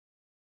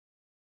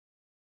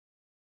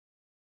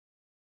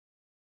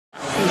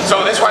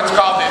So this one's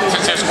called,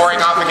 since they're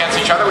squaring off against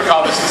each other, we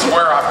call this the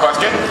square off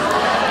question.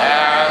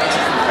 And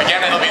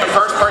again, it'll be the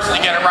first person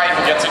to get it right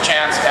who gets a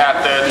chance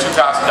at the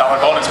 $2,000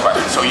 bonus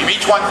question. So you've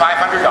each won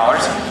 $500.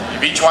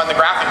 You've each won the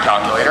graphing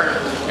calculator.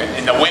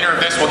 And the winner of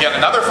this will get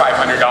another $500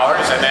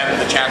 and then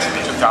the chance at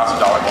the $2,000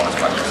 bonus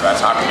question. So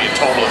that's how it can be a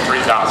total of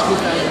 $3,000.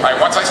 All right,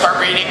 once I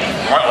start reading,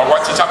 or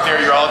once it's up there,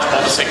 you're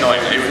eligible to signal.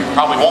 It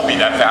probably won't be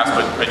that fast,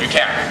 but you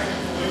can.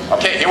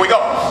 Okay, here we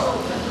go.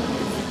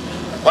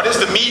 What is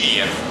the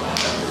median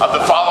of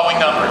the following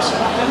numbers?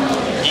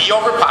 E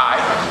over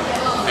pi,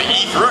 the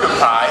e-th root of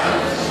pi,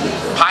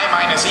 pi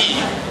minus e,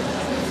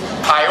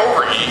 pi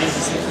over e,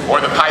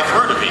 or the pi-th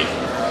root of e.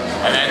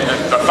 And then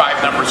the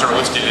 5 numbers are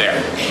listed there.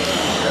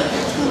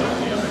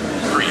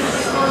 3.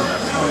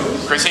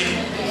 Chrissy?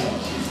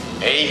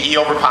 A, e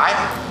over pi?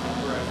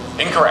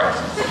 Incorrect.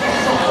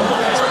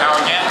 So now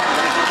again,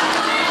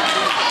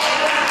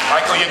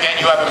 Michael, again,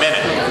 you have a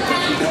minute.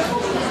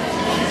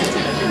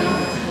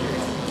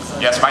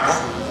 Yes, Michael?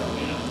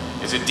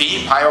 Is it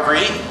D, pi over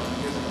E?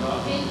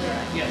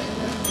 Yes.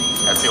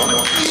 That's the only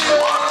one.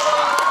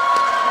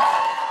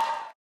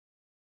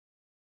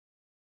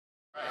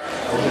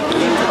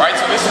 Alright,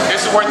 so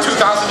this is worth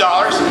 $2,000.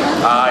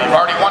 You've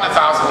already won $1,000.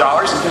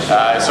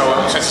 So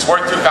since it's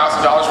worth $2,000,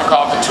 we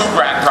call it the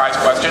 $2,000 prize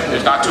question.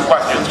 There's not 2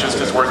 questions,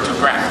 just it's worth $2,000.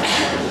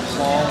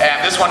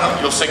 And this one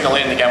you'll signal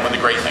in again with the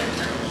gray thing.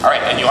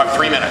 Alright, and you'll have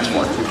 3 minutes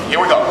for it.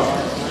 Here we go.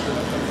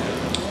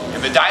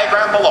 In the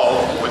diagram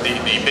below, with the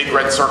big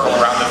red circle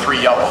around the 3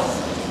 yellow,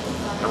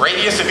 the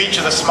radius of each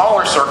of the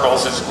smaller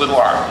circles is little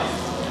r.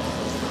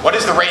 What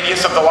is the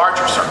radius of the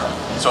larger circle?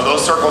 So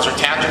those circles are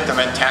tangent and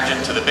then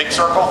tangent to the big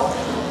circle.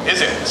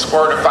 Is it the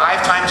square root of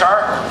 5 times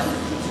r?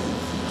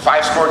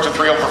 5 square root of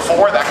 3 over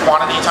 4, that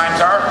quantity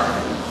times r?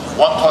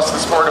 1 plus the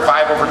square root of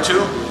 5 over 2,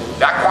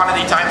 that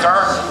quantity times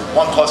r?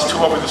 1 plus 2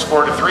 over the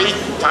square root of 3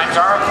 times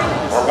r?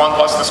 Or 1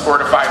 plus the square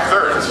root of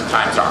 5/3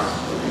 times r?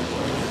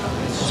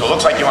 So it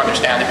looks like you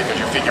understand it because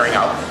you're figuring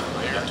out.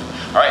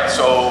 Alright,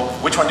 so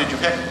which one did you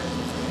pick?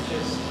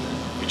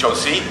 You chose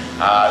C?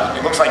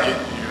 It looks like you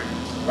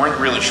weren't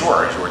really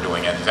sure as you were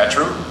doing it. Is that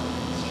true?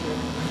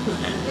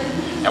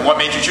 And what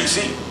made you choose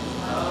C?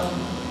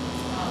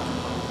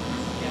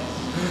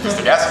 Just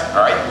a guess?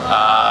 Alright.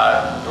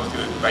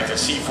 Like the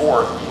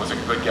C4 was a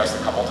good guess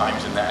a couple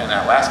times in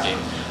that last game.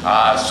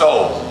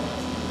 So,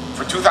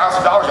 for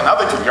 $2,000,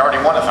 another 2, you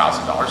already won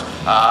 $1,000.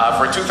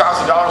 For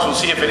 $2,000, we'll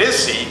see if it is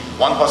C,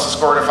 1 plus the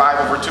square root of 5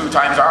 over 2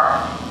 times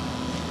r.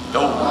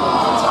 No, it's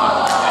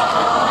not.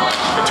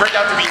 It turned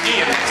out to be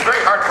D, and it's a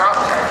very hard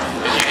problem.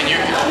 And you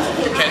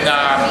can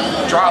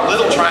draw a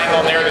little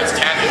triangle there that's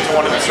tangent to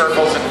one of the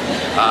circles,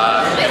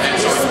 and then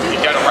so you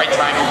get a right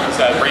triangle because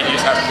the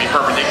radius has to be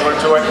perpendicular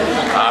to it.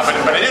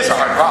 But it is hard.